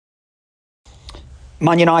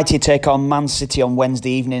Man United take on Man City on Wednesday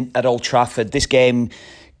evening at Old Trafford. This game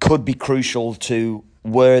could be crucial to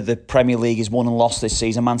where the Premier League is won and lost this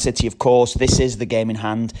season. Man City, of course, this is the game in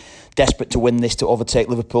hand. Desperate to win this to overtake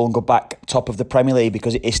Liverpool and go back top of the Premier League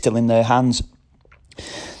because it is still in their hands.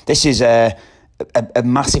 This is a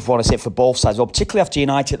massive one, I say, for both sides. Well, particularly after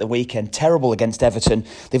United at the weekend, terrible against Everton.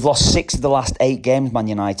 They've lost 6 of the last 8 games, Man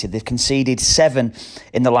United. They've conceded 7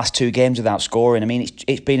 in the last 2 games without scoring. I mean,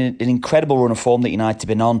 it's been an incredible run of form that United have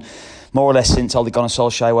been on, more or less since Ole Gunnar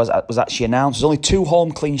Solskjaer was actually announced. There's only 2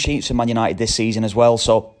 home clean sheets for Man United this season as well,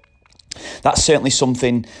 so that's certainly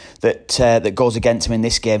something that goes against them in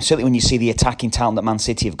this game. Certainly when you see the attacking talent that Man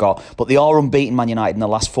City have got. But they are unbeaten, Man United, in the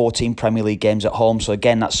last 14 Premier League games at home. So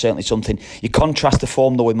again, that's certainly something. You contrast the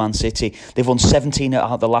form though with Man City. They've won 17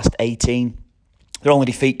 out of the last 18. Their only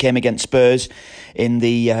defeat came against Spurs in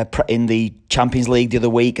the Champions League the other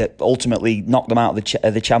week. It ultimately knocked them out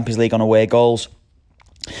of the Champions League on away goals.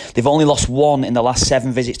 They've only lost 1 in the last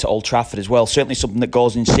 7 visits to Old Trafford as well. Certainly something that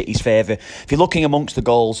goes in City's favour. If you're looking amongst the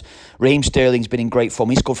goals, Raheem Sterling's been in great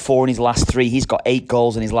form. He's scored 4 in his last 3. He's got 8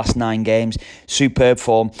 goals in his last 9 games. Superb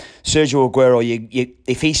form. Sergio Aguero,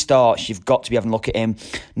 if he starts, you've got to be having a look at him.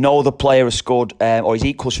 No other player has scored, or is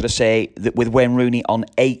equal, should I say, with Wayne Rooney on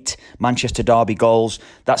 8 Manchester Derby goals.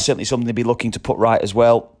 That's certainly something to be looking to put right as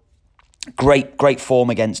well. Great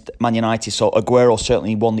form against Man United, so Aguero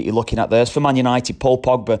certainly one that you're looking at there. As for Man United, Paul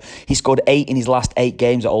Pogba, he scored 8 in his last 8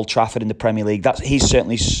 games at Old Trafford in the Premier League. He's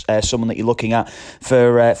certainly someone that you're looking at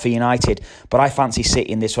for United. But I fancy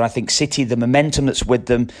City in this one. I think City, the momentum that's with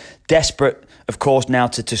them, desperate, of course, now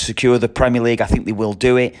to secure the Premier League. I think they will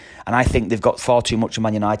do it, and I think they've got far too much of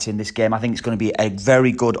Man United in this game. I think it's going to be a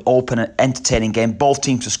very good, open, and entertaining game. Both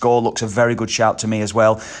teams to score looks a very good shout to me as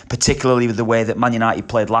well, particularly with the way that Man United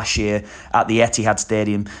played last year at the Etihad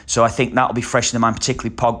Stadium. So I think that'll be fresh in the mind,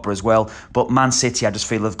 particularly Pogba as well. But Man City, I just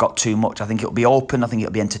feel have got too much. I think it'll be open, I think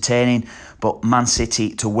it'll be entertaining, but Man City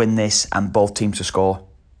to win this and both teams to score.